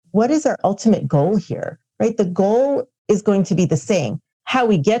what is our ultimate goal here, right? The goal is going to be the same. How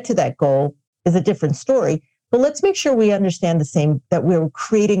we get to that goal is a different story, but let's make sure we understand that we're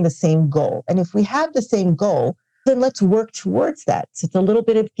creating the same goal. And if we have the same goal, then let's work towards that. So it's a little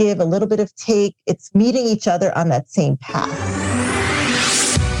bit of give, a little bit of take. It's meeting each other on that same path.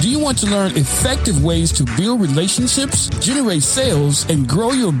 Do you want to learn effective ways to build relationships, generate sales, and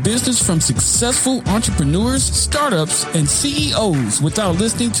grow your business from successful entrepreneurs, startups, and CEOs without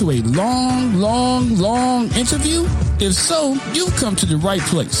listening to a long interview? If so, you've come to the right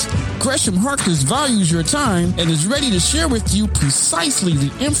place. Gresham Harkless values your time and is ready to share with you precisely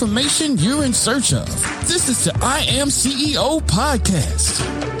the information you're in search of. This is the I Am CEO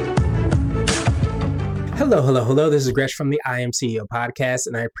podcast. Hello. This is Gresh from the I Am CEO podcast,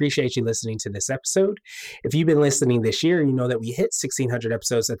 and I appreciate you listening to this episode. If you've been listening this year, you know that we hit 1,600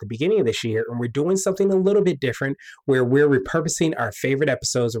 episodes at the beginning of this year, and we're doing something a little bit different where we're repurposing our favorite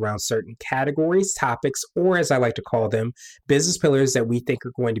episodes around certain categories, topics, or as I like to call them, business pillars that we think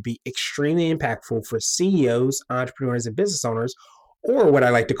are going to be extremely impactful for CEOs, entrepreneurs, and business owners, or what I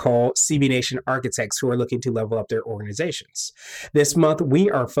like to call CB Nation architects who are looking to level up their organizations. This month,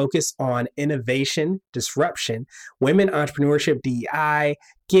 we are focused on innovation, disruption, women entrepreneurship, DEI,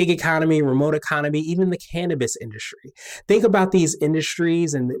 gig economy, remote economy, even the cannabis industry. Think about these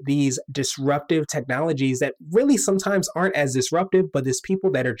industries and these disruptive technologies that really sometimes aren't as disruptive, but there's people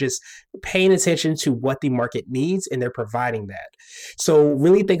that are just paying attention to what the market needs and they're providing that. So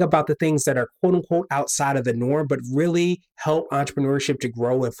really think about the things that are quote unquote outside of the norm, but really help entrepreneurship to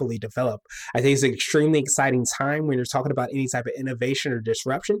grow and fully develop. I think it's an extremely exciting time when you're talking about any type of innovation or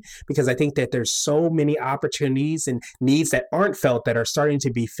disruption, because I think that there's so many opportunities and needs that aren't felt that are starting to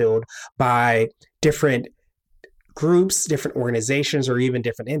be filled by different groups, different organizations, or even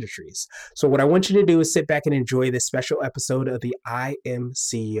different industries. So what I want you to do is sit back and enjoy this special episode of the I Am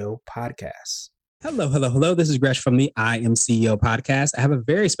CEO podcast. Hello. This is Gresh from the I Am CEO podcast. I have a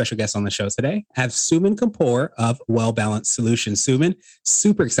very special guest on the show today. I have Suman Kapoor of Well Balanced Solutions. Suman,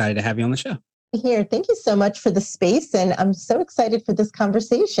 super excited to have you on the show. Here, thank you so much for the space, and I'm so excited for this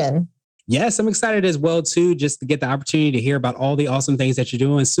conversation. Yes, I'm excited as well, too, just to get the opportunity to hear about all the awesome things that you're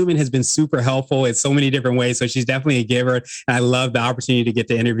doing. Suman has been super helpful in so many different ways. So she's definitely a giver. And I love the opportunity to get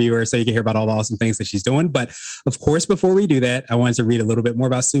to interview her so you can hear about all the awesome things that she's doing. But of course, before we do that, I wanted to read a little bit more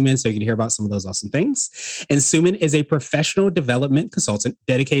about Suman so you can hear about some of those awesome things. And Suman is a professional development consultant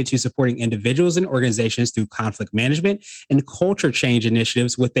dedicated to supporting individuals and organizations through conflict management and culture change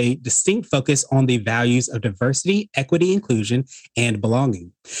initiatives with a distinct focus on the values of diversity, equity, inclusion, and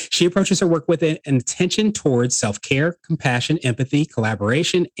belonging. She approaches her work with an intention towards self-care, compassion, empathy,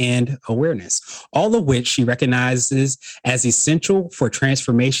 collaboration, and awareness, all of which she recognizes as essential for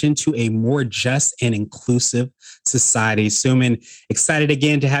transformation to a more just and inclusive society. Suman, excited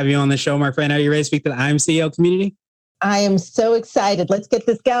again to have you on the show, my friend. Are you ready to speak to the I Am CEO community? I am so excited. Let's get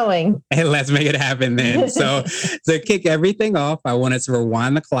this going. And let's make it happen then. So to kick everything off, I wanted to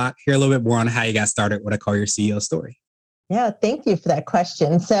rewind the clock, hear a little bit more on how you got started, what I call your CEO story. Yeah, thank you for that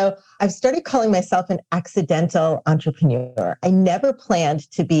question. So I've started calling myself an accidental entrepreneur. I never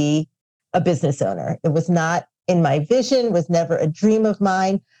planned to be a business owner. It was not in my vision, was never a dream of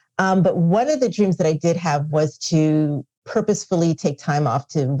mine. But one of the dreams that I did have was to purposefully take time off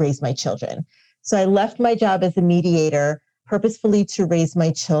to raise my children. So I left my job as a mediator purposefully to raise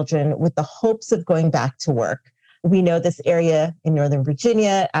my children with the hopes of going back to work. We know this area in Northern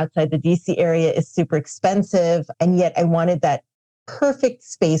Virginia, outside the DC area, is super expensive. And yet I wanted that perfect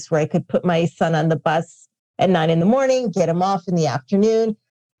space where I could put my son on the bus at 9 a.m, get him off in the afternoon,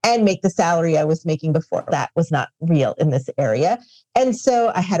 and make the salary I was making before. That was not real in this area. And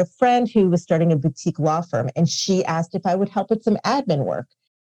so I had a friend who was starting a boutique law firm, and she asked if I would help with some admin work.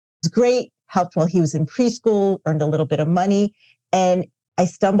 It was great, helped while he was in preschool, earned a little bit of money. And I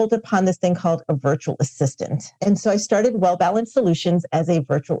stumbled upon this thing called a virtual assistant. And so I started Well Balanced Solutions as a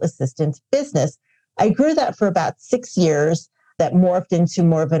virtual assistant business. I grew that for about 6 years. That morphed into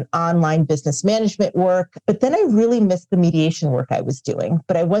more of an online business management work. But then I really missed the mediation work I was doing,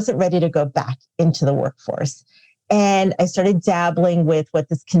 but I wasn't ready to go back into the workforce. And I started dabbling with what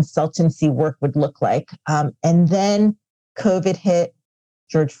this consultancy work would look like. And then COVID hit,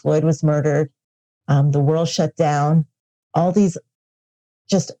 George Floyd was murdered, the world shut down, all these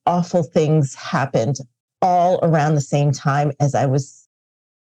just awful things happened all around the same time as I was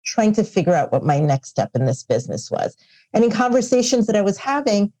trying to figure out what my next step in this business was. And in conversations that I was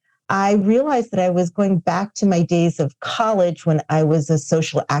having, I realized that I was going back to my days of college when I was a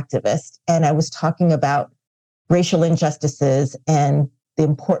social activist, and I was talking about racial injustices and the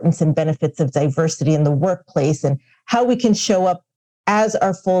importance and benefits of diversity in the workplace and how we can show up as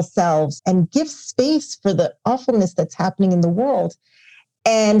our full selves and give space for the awfulness that's happening in the world.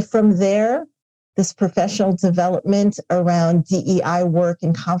 And from there, this professional development around DEI work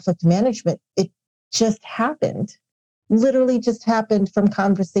and conflict management, it just happened, literally just happened from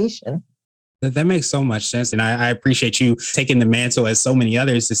conversation. That makes so much sense. And I appreciate you taking the mantle, as so many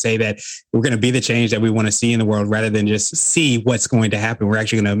others, to say that we're going to be the change that we want to see in the world rather than just see what's going to happen. We're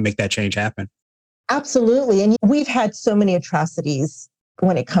actually going to make that change happen. Absolutely. And we've had so many atrocities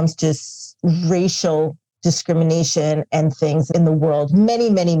when it comes to racial discrimination and things in the world. Many,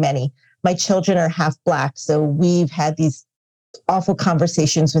 many, many. My children are half Black. So we've had these awful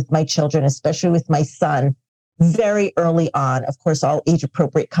conversations with my children, especially with my son, very early on. Of course, all age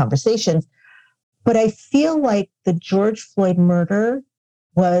appropriate conversations. But I feel like the George Floyd murder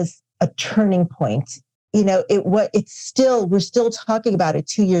was a turning point. You know, we're still talking about it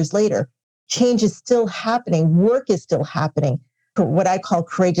 2 years later. Change is still happening. Work is still happening. What I call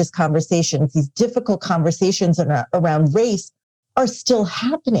courageous conversations, these difficult conversations around race are still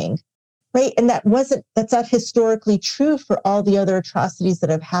happening, right? And that's not historically true for all the other atrocities that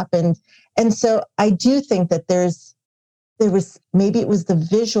have happened. And so I do think that maybe it was the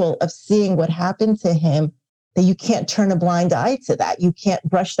visual of seeing what happened to him, that you can't turn a blind eye to that. You can't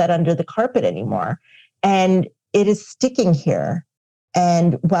brush that under the carpet anymore. And it is sticking here.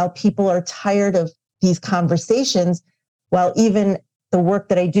 And while people are tired of these conversations, while even the work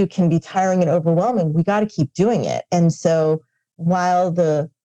that I do can be tiring and overwhelming, we got to keep doing it. And so while the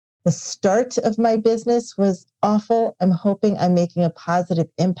start of my business was awful, I'm hoping I'm making a positive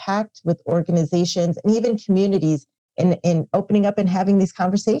impact with organizations and even communities in opening up and having these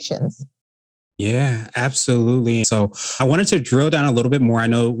conversations. Yeah, absolutely. So I wanted to drill down a little bit more. I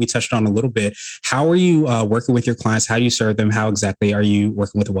know we touched on a little bit. How are you working with your clients? How do you serve them? How exactly are you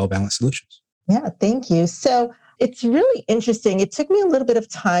working with the Well-Balanced Solutions? Yeah, thank you. So it's really interesting. It took me a little bit of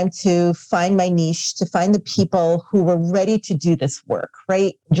time to find my niche, to find the people who were ready to do this work,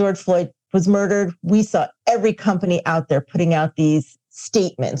 right? George Floyd was murdered. We saw every company out there putting out these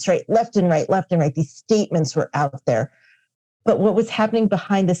statements, right? Left and right. These statements were out there. But what was happening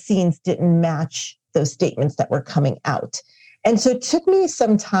behind the scenes didn't match those statements that were coming out. And so it took me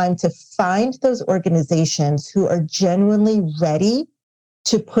some time to find those organizations who are genuinely ready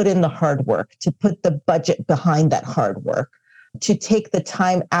to put in the hard work, to put the budget behind that hard work, to take the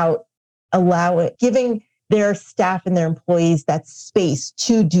time out, allow it, giving their staff and their employees that space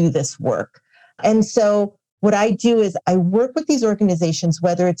to do this work. And so what I do is I work with these organizations,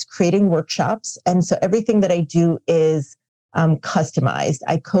 whether it's creating workshops. And so everything that I do is customized.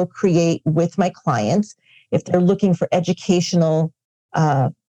 I co-create with my clients. If they're looking for educational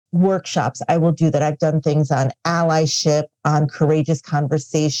workshops, I will do that. I've done things on allyship, on courageous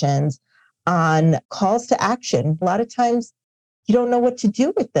conversations, on calls to action. A lot of times you don't know what to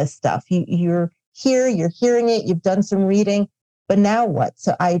do with this stuff. You're here, you're hearing it, you've done some reading, but now what?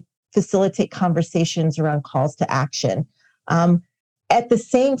 So I facilitate conversations around calls to action. At the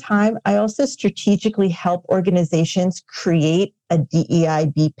same time, I also strategically help organizations create a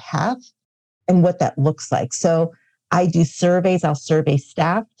DEIB path and what that looks like. So I do surveys. I'll survey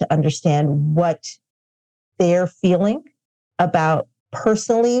staff to understand what they're feeling about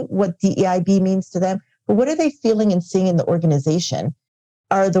personally what DEIB means to them. But what are they feeling and seeing in the organization?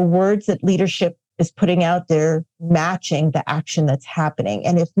 Are the words that leadership is putting out there matching the action that's happening?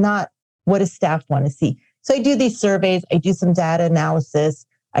 And if not, what does staff want to see? So I do these surveys, I do some data analysis,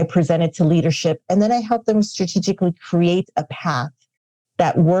 I present it to leadership, and then I help them strategically create a path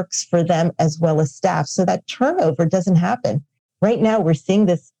that works for them as well as staff so that turnover doesn't happen. Right now, we're seeing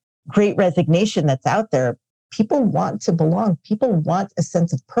this great resignation that's out there. People want to belong. People want a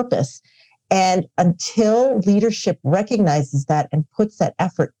sense of purpose. And until leadership recognizes that and puts that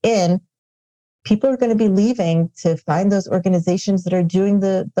effort in, people are going to be leaving to find those organizations that are doing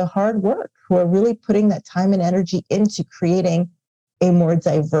the hard work, who are really putting that time and energy into creating a more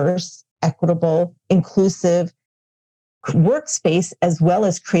diverse, equitable, inclusive workspace, as well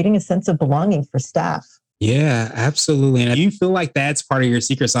as creating a sense of belonging for staff. Yeah, absolutely. And you feel like that's part of your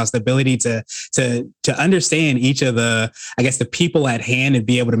secret sauce, the ability to understand each of the people at hand and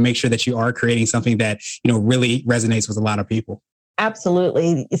be able to make sure that you are creating something that, really resonates with a lot of people.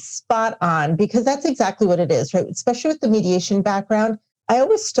 Absolutely. Spot on, because that's exactly what it is, right? Especially with the mediation background. I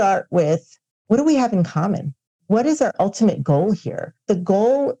always start with, what do we have in common? What is our ultimate goal here? The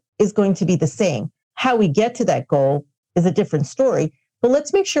goal is going to be the same. How we get to that goal is a different story, but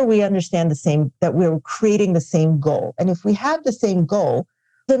let's make sure we understand that we're creating the same goal. And if we have the same goal,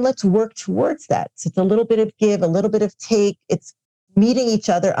 then let's work towards that. So it's a little bit of give, a little bit of take. It's meeting each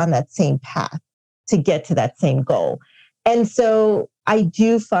other on that same path to get to that same goal. And so I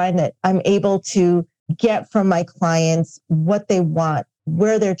do find that I'm able to get from my clients what they want,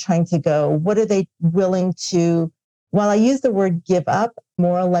 where they're trying to go, what are they willing to, while I use the word give up,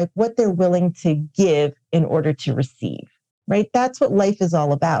 more like what they're willing to give in order to receive, right? That's what life is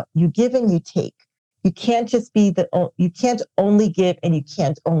all about. You give and you take. You can't just be you can't only give and you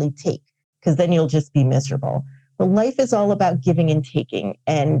can't only take, because then you'll just be miserable. But life is all about giving and taking.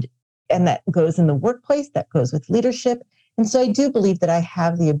 And that goes in the workplace, that goes with leadership. And so I do believe that I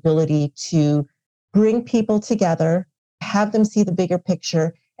have the ability to bring people together, have them see the bigger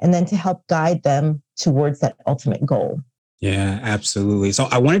picture, and then to help guide them towards that ultimate goal. Yeah, absolutely. So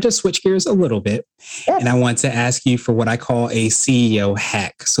I wanted to switch gears a little bit, and I want to ask you for what I call a CEO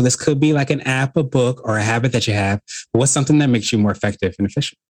hack. So this could be like an app, a book, or a habit that you have. But what's something that makes you more effective and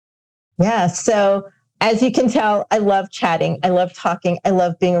efficient? Yeah. So as you can tell, I love chatting. I love talking. I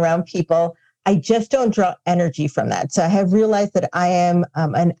love being around people. I just don't draw energy from that. So I have realized that I am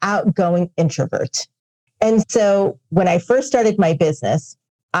an outgoing introvert. And so when I first started my business,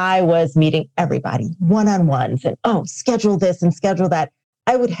 I was meeting everybody one-on-ones and, schedule this and schedule that.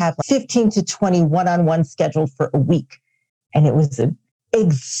 I would have 15 to 20 one-on-ones scheduled for a week. And it was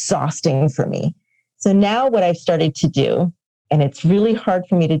exhausting for me. So now what I've started to do, and it's really hard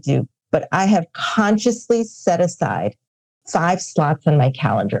for me to do, but I have consciously set aside 5 slots on my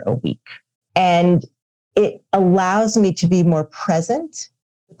calendar a week. And it allows me to be more present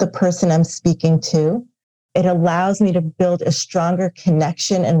with the person I'm speaking to. It allows me to build a stronger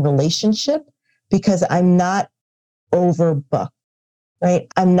connection and relationship because I'm not overbooked, right?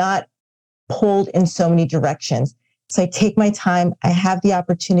 I'm not pulled in so many directions. So I take my time. I have the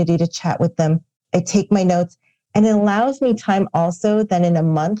opportunity to chat with them. I take my notes, and it allows me time also then in a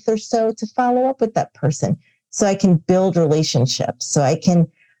month or so to follow up with that person so I can build relationships. So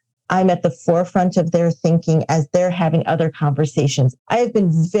I'm at the forefront of their thinking as they're having other conversations. I have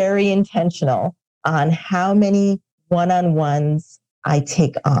been very intentional on how many one-on-ones I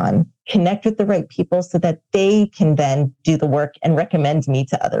take on, connect with the right people so that they can then do the work and recommend me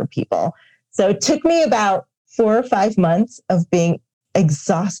to other people. So it took me about 4 or 5 months of being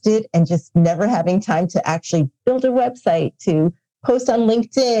exhausted and just never having time to actually build a website, to post on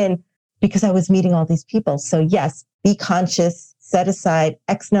LinkedIn, because I was meeting all these people. So yes, be conscious, set aside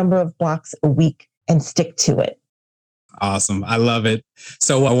X number of blocks a week and stick to it. Awesome. I love it.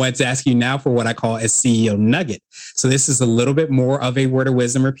 So I wanted to ask you now for what I call a CEO nugget. So this is a little bit more of a word of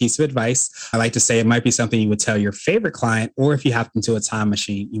wisdom or piece of advice. I like to say it might be something you would tell your favorite client, or if you hopped into a time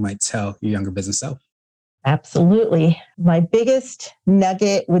machine, you might tell your younger business self. Absolutely. My biggest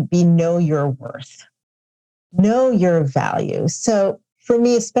nugget would be know your worth. Know your value. So for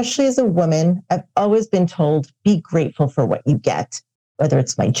me, especially as a woman, I've always been told, be grateful for what you get, whether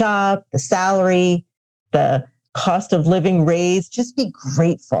it's my job, the salary, the cost of living raise, just be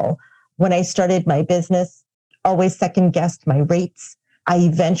grateful. When I started my business, always second guessed my rates. I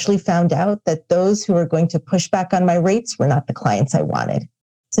eventually found out that those who were going to push back on my rates were not the clients I wanted.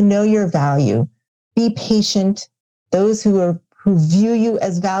 So know your value. Be patient. Those who view you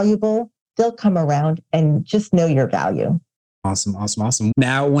as valuable, they'll come around, and just know your value. Awesome.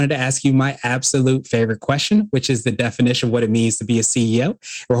 Now I wanted to ask you my absolute favorite question, which is the definition of what it means to be a CEO.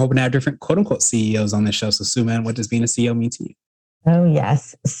 We're hoping to have different quote unquote CEOs on this show. So Suman, what does being a CEO mean to you? Oh,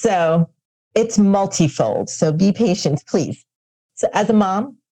 yes. So it's multifold. So be patient, please. So as a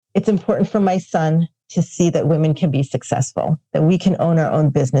mom, it's important for my son to see that women can be successful, that we can own our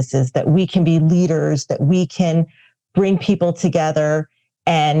own businesses, that we can be leaders, that we can bring people together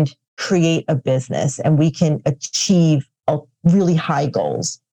and create a business, and we can achieve really high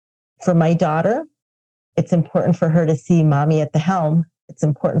goals. For my daughter, it's important for her to see mommy at the helm. It's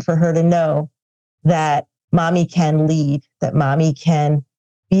important for her to know that mommy can lead, that mommy can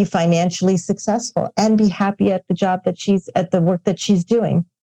be financially successful and be happy at the work that she's doing.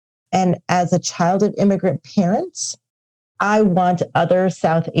 And as a child of immigrant parents, I want other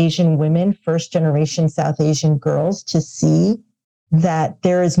South Asian women, first generation South Asian girls, to see that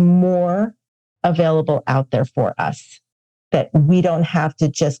there is more available out there for us, that we don't have to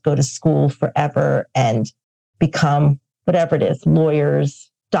just go to school forever and become whatever it is, lawyers,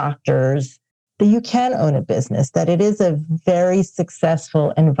 doctors, that you can own a business, that it is a very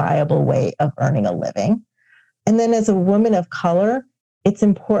successful and viable way of earning a living. And then as a woman of color, it's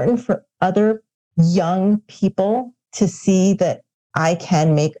important for other young people to see that I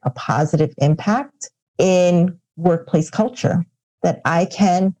can make a positive impact in workplace culture, that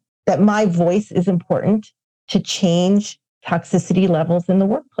my voice is important to change toxicity levels in the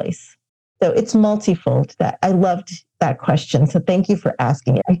workplace. So it's multifold. That I loved that question. So thank you for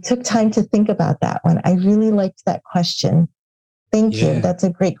asking it. I took time to think about that one. I really liked that question. Thank you. That's a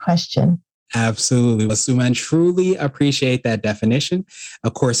great question. Absolutely. Well, Suman, truly appreciate that definition.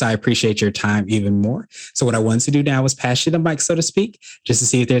 Of course, I appreciate your time even more. So what I wanted to do now is pass you the mic, so to speak, just to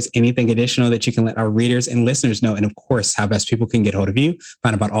see if there's anything additional that you can let our readers and listeners know. And of course, how best people can get hold of you,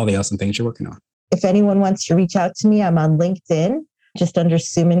 find about all the awesome things you're working on. If anyone wants to reach out to me, I'm on LinkedIn, just under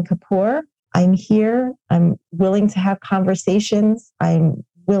Suman Kapoor. I'm here. I'm willing to have conversations. I'm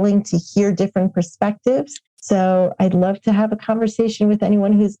willing to hear different perspectives. So I'd love to have a conversation with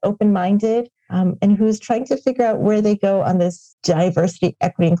anyone who's open-minded and who's trying to figure out where they go on this diversity,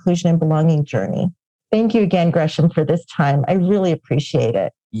 equity, inclusion, and belonging journey. Thank you again, Gresham, for this time. I really appreciate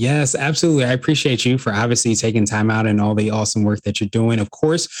it. Yes, absolutely. I appreciate you for obviously taking time out and all the awesome work that you're doing. Of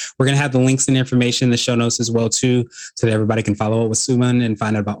course, we're going to have the links and information in the show notes as well, too, so that everybody can follow up with Suman and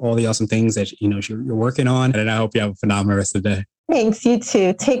find out about all the awesome things that you're working on. And I hope you have a phenomenal rest of the day. Thanks. You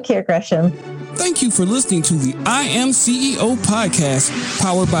too. Take care, Gresham. Thank you for listening to the I Am CEO podcast,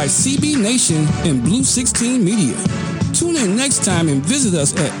 powered by CB Nation and Blue 16 Media. Tune in next time and visit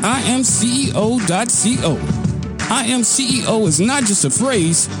us at imceo.co. I Am CEO is not just a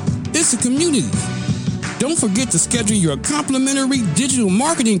phrase, it's a community. Don't forget to schedule your complimentary digital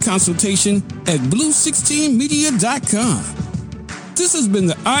marketing consultation at blue16media.com. This has been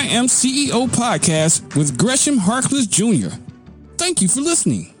the I Am CEO podcast with Gresham Harkless Jr. Thank you for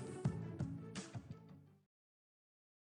listening.